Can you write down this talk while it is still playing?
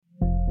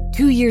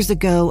2 years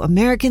ago,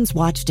 Americans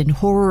watched in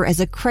horror as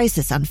a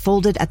crisis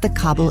unfolded at the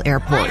Kabul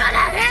airport.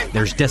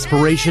 There's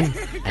desperation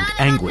and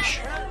anguish.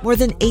 More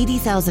than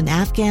 80,000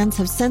 Afghans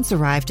have since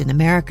arrived in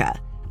America,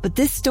 but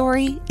this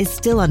story is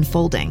still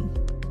unfolding.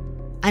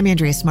 I'm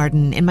Andrea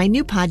Martin. In my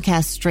new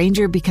podcast,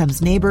 Stranger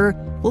Becomes Neighbor,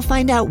 we'll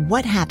find out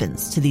what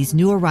happens to these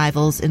new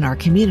arrivals in our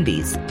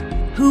communities.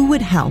 Who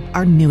would help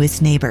our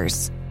newest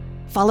neighbors?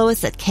 Follow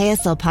us at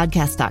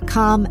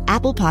kslpodcast.com,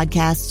 Apple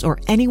Podcasts, or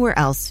anywhere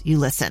else you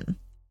listen.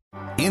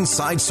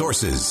 Inside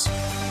Sources.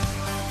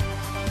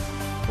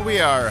 We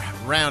are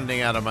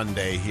rounding out a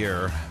Monday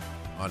here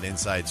on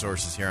Inside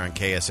Sources here on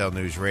KSL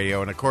News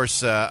Radio. And, of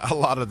course, a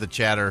lot of the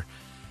chatter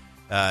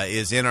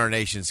is in our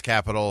nation's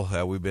capital.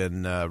 We've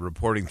been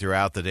reporting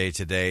throughout the day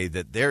today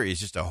that there is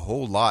just a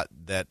whole lot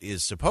that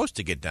is supposed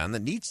to get done,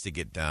 that needs to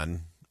get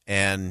done,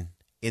 and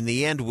in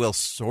the end will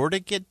sort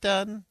of get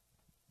done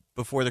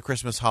before the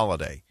Christmas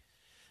holiday.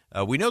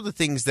 We know the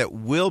things that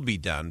will be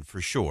done for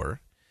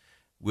sure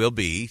will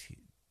be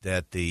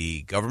that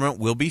the government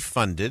will be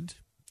funded,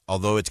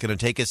 although it's going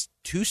to take us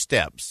 2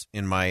 steps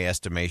in my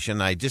estimation.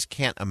 I just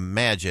can't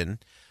imagine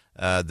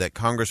that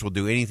Congress will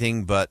do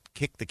anything but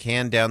kick the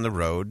can down the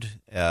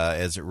road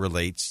as it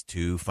relates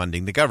to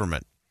funding the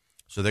government.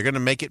 So they're going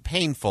to make it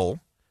painful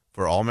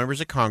for all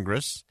members of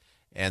Congress,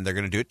 and they're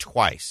going to do it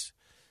twice.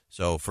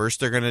 So first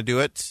they're going to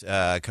do it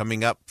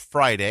coming up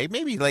Friday,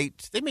 maybe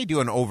late. They may do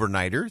an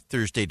overnighter,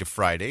 Thursday to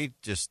Friday,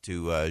 just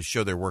to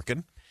show they're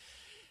working.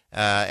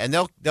 And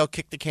they'll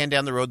kick the can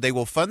down the road. They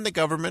will fund the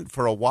government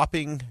for a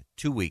whopping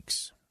 2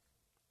 weeks.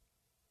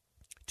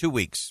 2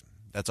 weeks.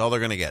 That's all they're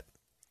going to get.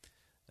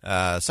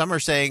 Some are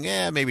saying,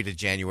 maybe to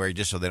January,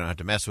 just so they don't have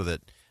to mess with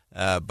it.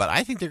 But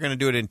I think they're going to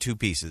do it in 2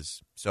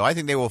 pieces. So I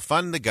think they will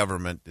fund the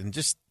government, and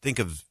just think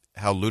of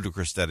how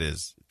ludicrous that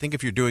is. Think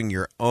if you're doing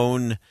your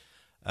own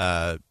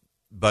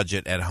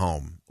budget at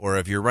home, or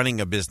if you're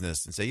running a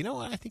business and say, you know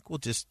what, I think we'll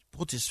just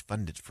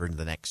fund it for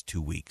the next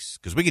 2 weeks,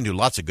 because we can do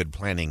lots of good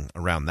planning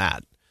around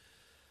that.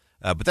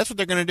 But that's what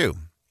they're going to do.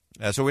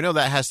 So we know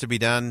that has to be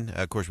done.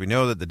 Of course, we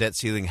know that the debt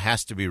ceiling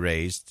has to be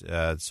raised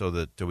so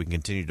that we can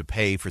continue to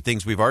pay for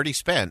things we've already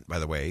spent, by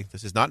the way.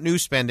 This is not new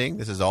spending.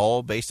 This is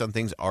all based on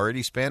things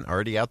already spent,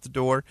 already out the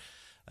door,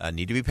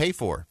 need to be paid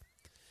for.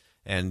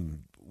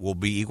 And we'll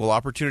be equal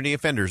opportunity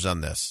offenders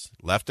on this.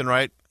 Left and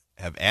right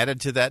have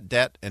added to that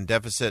debt and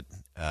deficit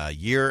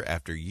year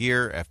after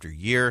year after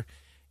year,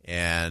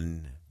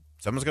 and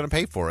someone's going to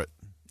pay for it.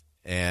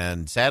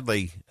 And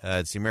sadly,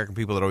 it's the American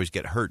people that always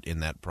get hurt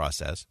in that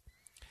process.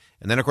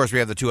 And then, of course, we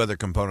have the 2 other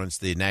components,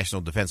 the National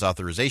Defense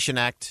Authorization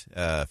Act,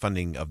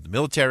 funding of the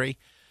military,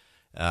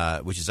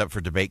 which is up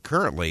for debate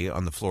currently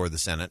on the floor of the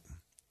Senate.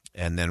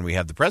 And then we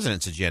have the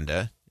president's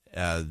agenda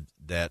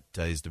that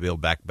is the Build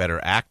Back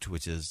Better Act,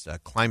 which is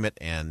climate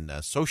and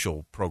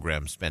social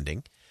program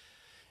spending.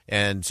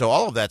 And so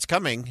all of that's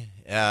coming,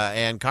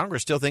 and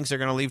Congress still thinks they're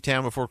going to leave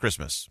town before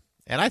Christmas.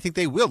 And I think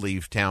they will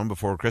leave town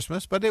before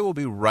Christmas, but it will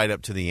be right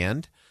up to the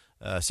end.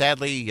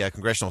 Sadly,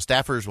 congressional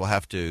staffers will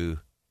have to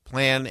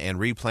plan and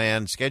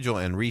replan, schedule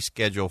and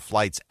reschedule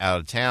flights out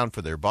of town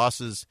for their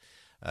bosses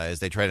as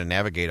they try to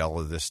navigate all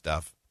of this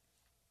stuff.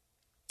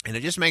 And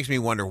it just makes me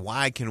wonder,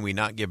 why can we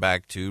not get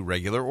back to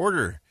regular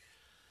order?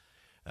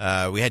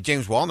 We had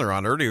James Wallner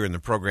on earlier in the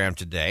program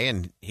today,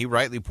 and he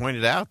rightly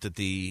pointed out that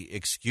the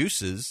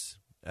excuses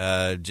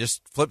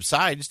just flip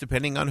sides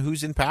depending on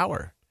who's in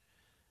power.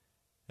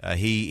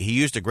 He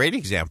used a great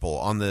example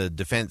on the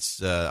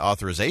Defense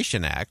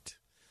Authorization Act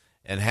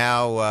and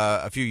how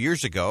a few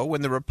years ago,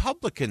 when the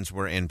Republicans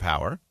were in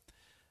power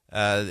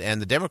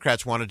and the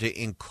Democrats wanted to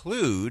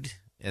include,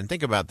 and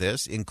think about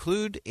this,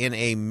 include in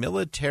a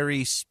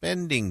military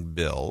spending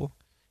bill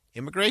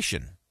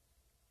immigration.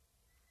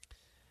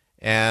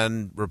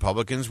 And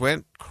Republicans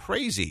went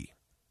crazy.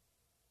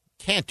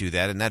 Can't do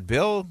that in that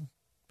bill.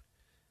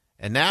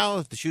 And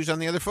now the shoe's on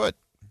the other foot.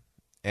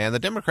 And the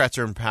Democrats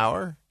are in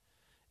power,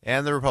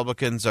 and the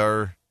Republicans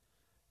are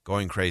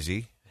going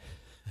crazy,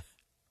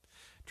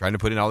 trying to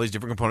put in all these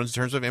different components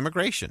in terms of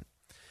immigration.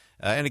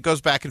 And it goes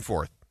back and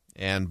forth.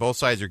 And both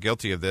sides are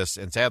guilty of this.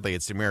 And sadly,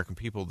 it's the American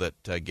people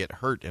that get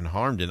hurt and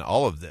harmed in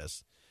all of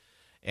this.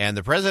 And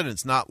the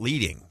president's not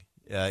leading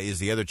is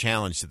the other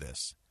challenge to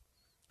this.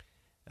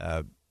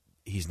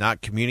 He's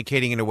not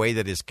communicating in a way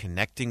that is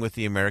connecting with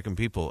the American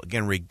people.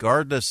 Again,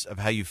 regardless of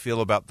how you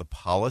feel about the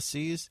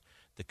policies,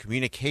 the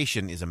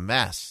communication is a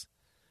mess.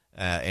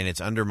 And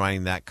it's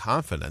undermining that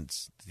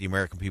confidence that the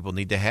American people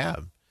need to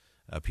have.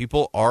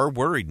 People are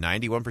worried.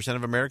 91%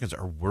 of Americans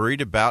are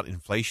worried about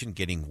inflation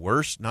getting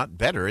worse, not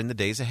better, in the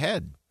days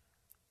ahead.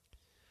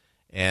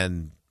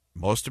 And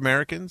most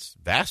Americans,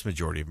 vast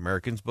majority of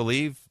Americans,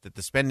 believe that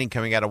the spending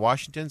coming out of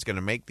Washington is going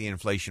to make the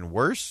inflation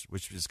worse,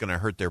 which is going to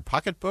hurt their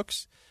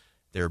pocketbooks,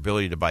 their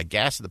ability to buy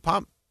gas at the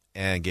pump,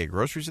 and get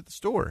groceries at the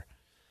store.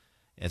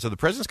 And so the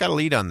president's got a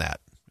lead on that.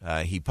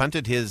 He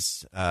punted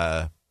his,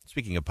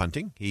 speaking of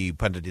punting, he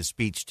punted his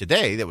speech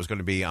today that was going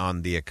to be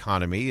on the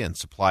economy and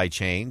supply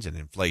chains and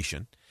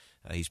inflation.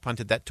 He's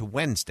punted that to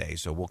Wednesday,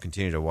 so we'll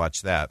continue to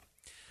watch that.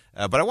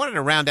 But I wanted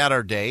to round out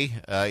our day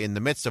in the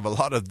midst of a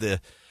lot of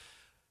the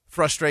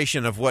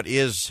frustration of what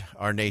is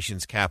our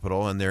nation's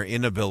capital and their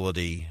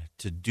inability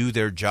to do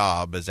their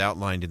job as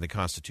outlined in the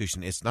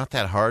Constitution. It's not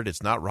that hard.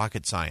 It's not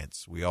rocket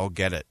science. We all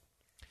get it.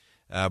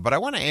 But I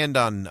want to end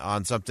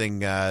on something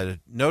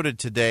noted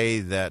today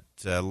that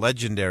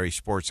legendary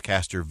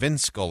sportscaster Vin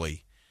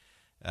Scully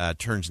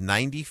turns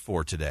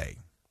 94 today.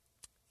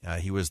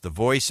 He was the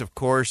voice, of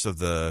course, of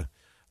the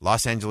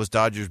Los Angeles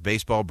Dodgers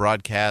baseball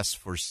broadcasts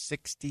for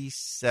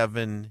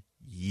 67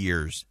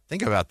 years.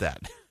 Think about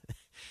that.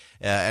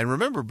 And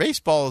remember,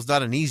 baseball is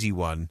not an easy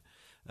one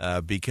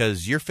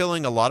because you're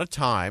filling a lot of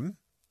time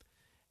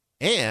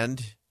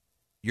and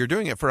you're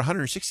doing it for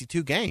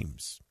 162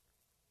 games.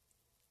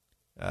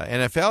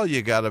 NFL,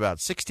 you got about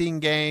 16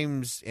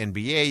 games.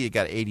 NBA, you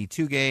got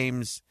 82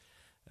 games.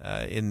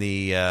 In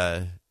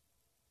the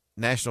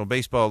National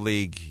Baseball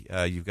League,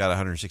 you've got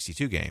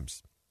 162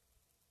 games.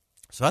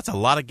 So that's a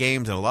lot of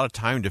games and a lot of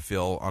time to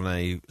fill on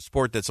a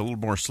sport that's a little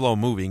more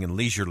slow-moving and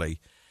leisurely.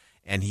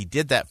 And he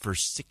did that for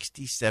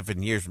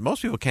 67 years.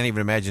 Most people can't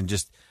even imagine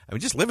just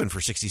living for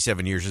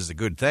 67 years is a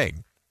good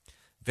thing.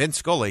 Vin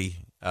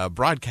Scully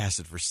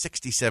broadcasted for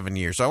 67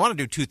 years. So I want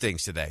to do two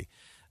things today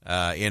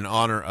in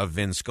honor of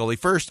Vin Scully.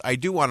 First, I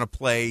do want to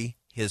play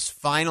his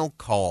final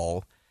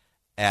call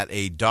at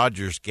a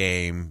Dodgers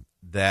game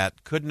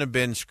that couldn't have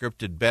been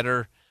scripted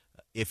better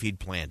if he'd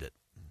planned it.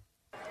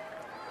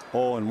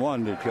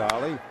 0-1 to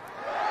Charlie.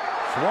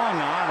 Swung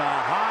on a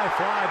high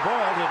fly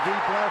ball to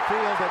deep left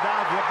field. The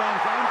Dodger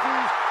bench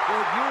empties.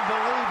 Would you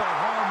believe a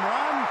home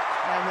run?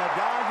 And the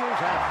Dodgers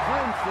have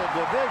clinched the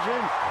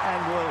division and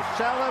will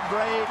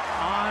celebrate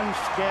on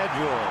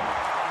schedule.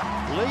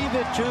 Leave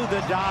it to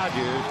the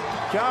Dodgers.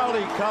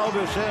 Charlie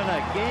Culberson,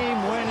 a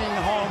game-winning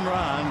home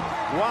run.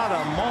 What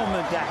a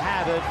moment to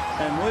have it.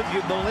 And would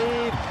you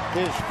believe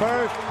his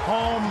first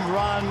home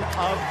run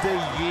of the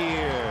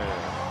year?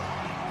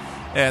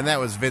 And that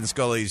was Vin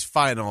Scully's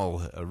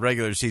final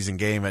regular season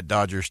game at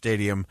Dodger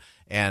Stadium,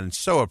 and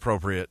so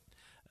appropriate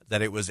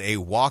that it was a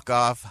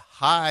walk-off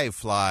high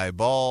fly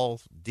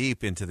ball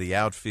deep into the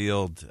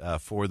outfield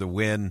for the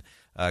win.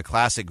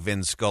 Classic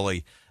Vin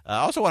Scully. I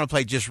also want to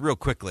play just real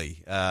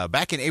quickly.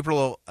 Back in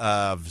April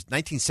of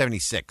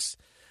 1976,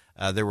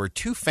 there were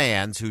two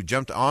fans who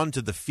jumped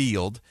onto the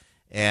field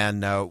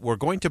and were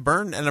going to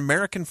burn an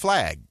American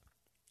flag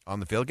on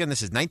the field. Again,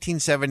 this is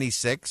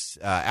 1976.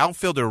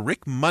 Outfielder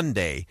Rick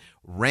Monday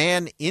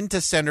ran into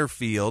center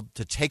field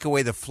to take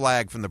away the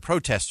flag from the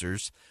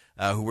protesters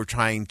who were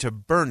trying to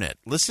burn it.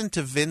 Listen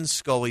to Vin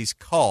Scully's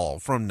call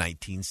from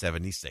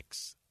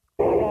 1976.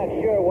 I'm not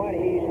sure what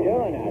he's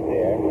doing out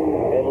there.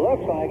 It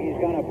looks like he's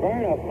going to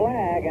burn a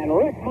flag, and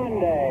Rick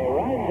Monday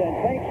runs and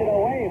takes it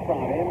away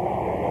from him.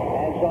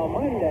 And so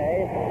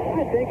Monday,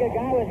 I think a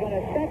guy was going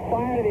to set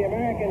fire to the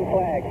American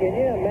flag. Can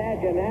you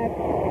imagine that?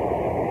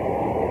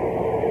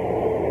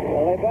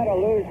 Well, they better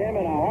lose him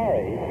in a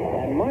hurry.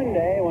 And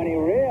Monday, when he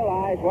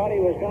realized what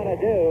he was going to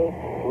do,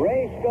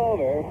 raced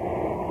over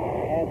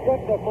and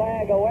took the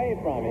flag away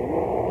from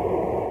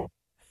him.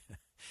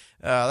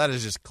 That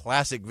is just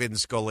classic Vin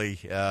Scully,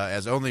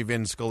 as only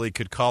Vin Scully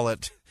could call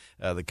it.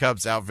 The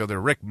Cubs outfielder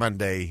Rick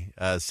Monday,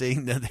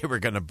 seeing that they were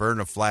going to burn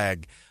a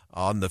flag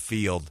on the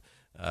field,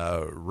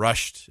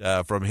 rushed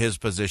from his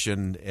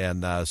position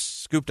and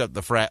scooped up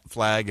the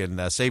flag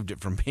and saved it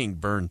from being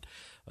burned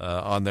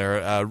on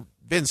there.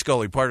 Vin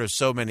Scully, part of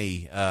so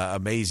many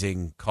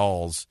amazing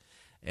calls.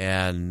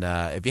 And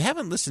if you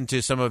haven't listened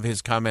to some of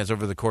his comments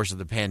over the course of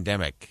the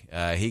pandemic,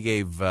 he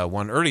gave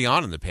one early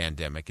on in the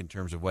pandemic in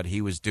terms of what he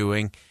was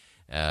doing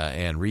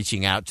and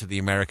reaching out to the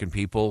American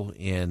people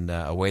in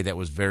a way that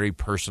was very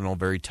personal,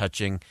 very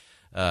touching.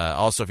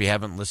 Also, if you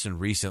haven't listened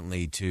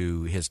recently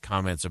to his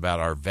comments about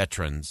our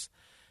veterans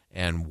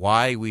and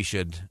why we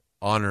should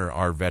honor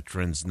our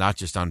veterans, not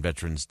just on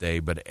Veterans Day,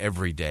 but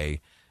every day,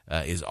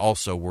 is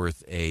also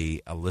worth a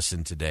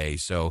listen today.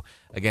 So,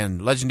 again,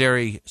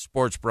 legendary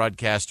sports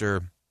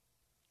broadcaster,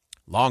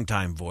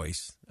 longtime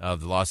voice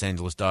of the Los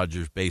Angeles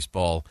Dodgers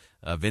baseball,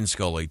 Vin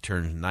Scully,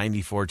 turns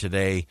 94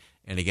 today.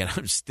 And, again,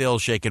 I'm still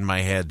shaking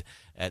my head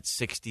at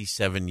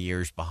 67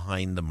 years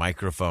behind the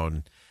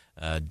microphone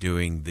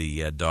doing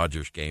the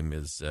Dodgers game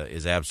is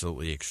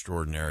absolutely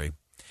extraordinary.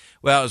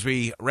 Well, as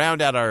we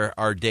round out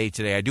our day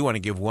today, I do want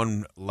to give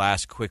one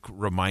last quick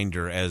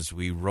reminder as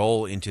we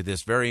roll into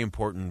this very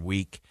important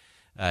week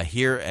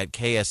here at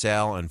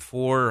KSL and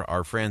for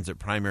our friends at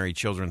Primary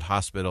Children's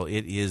Hospital.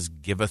 It is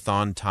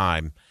Give-a-thon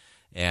time,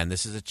 and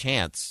this is a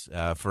chance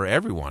for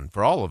everyone,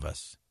 for all of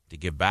us, to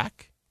give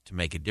back, to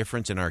make a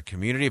difference in our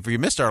community. If you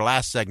missed our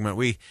last segment,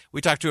 we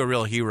talked to a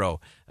real hero.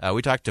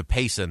 We talked to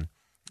Payson,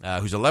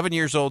 who's 11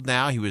 years old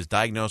now. He was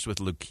diagnosed with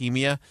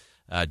leukemia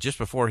just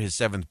before his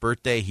 7th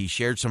birthday. He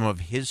shared some of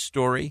his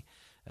story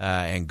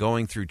and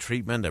going through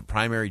treatment at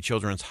Primary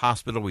Children's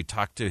Hospital. We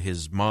talked to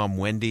his mom,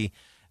 Wendy,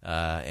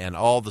 and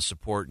all the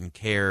support and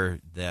care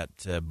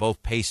that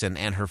both Payson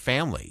and her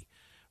family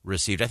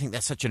received. I think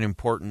that's such an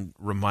important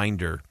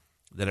reminder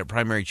that at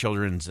Primary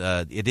Children's,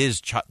 it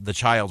is the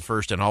child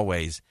first and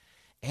always,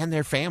 and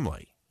their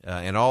family,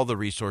 and all the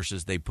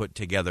resources they put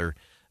together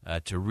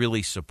to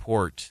really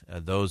support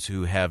those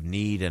who have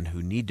need and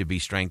who need to be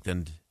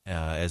strengthened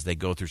as they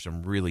go through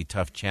some really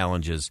tough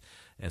challenges.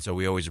 And so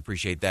we always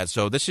appreciate that.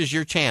 So this is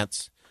your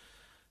chance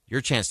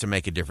to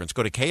make a difference.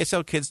 Go to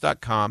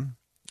kslkids.com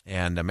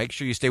and make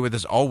sure you stay with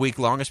us all week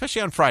long,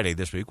 especially on Friday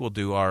this week. We'll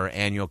do our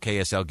annual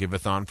KSL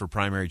Give-a-thon for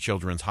Primary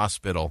Children's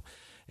Hospital.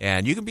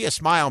 And you can be a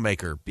smile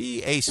maker.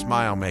 Be a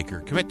smile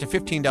maker. Commit to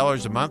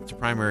 $15 a month to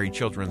Primary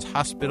Children's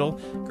Hospital,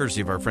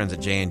 courtesy of our friends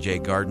at J&J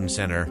Garden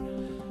Center.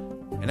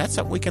 And that's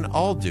something we can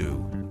all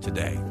do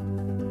today.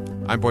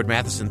 I'm Boyd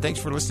Matheson. Thanks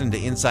for listening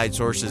to Inside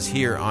Sources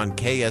here on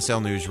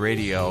KSL News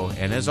Radio.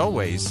 And as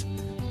always,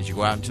 as you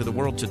go out into the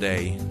world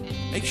today,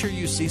 make sure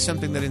you see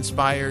something that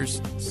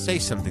inspires, say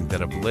something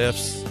that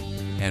uplifts,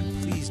 and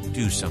please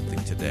do something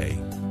today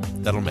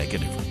that'll make a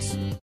difference.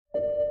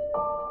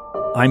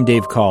 I'm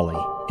Dave Cawley,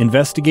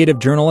 investigative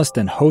journalist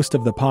and host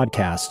of the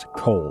podcast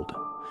Cold.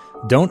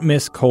 Don't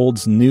miss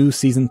Cold's new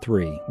Season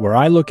 3, where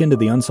I look into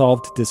the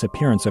unsolved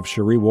disappearance of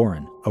Cherie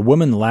Warren, a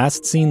woman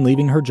last seen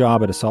leaving her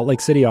job at a Salt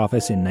Lake City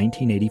office in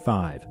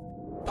 1985.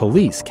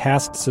 Police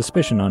cast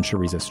suspicion on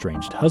Cherie's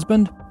estranged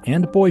husband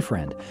and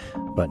boyfriend,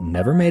 but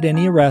never made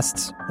any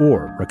arrests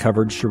or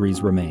recovered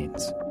Cherie's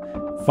remains.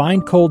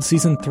 Find Cold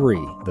Season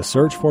 3, The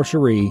Search for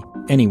Cherie,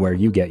 anywhere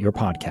you get your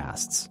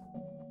podcasts.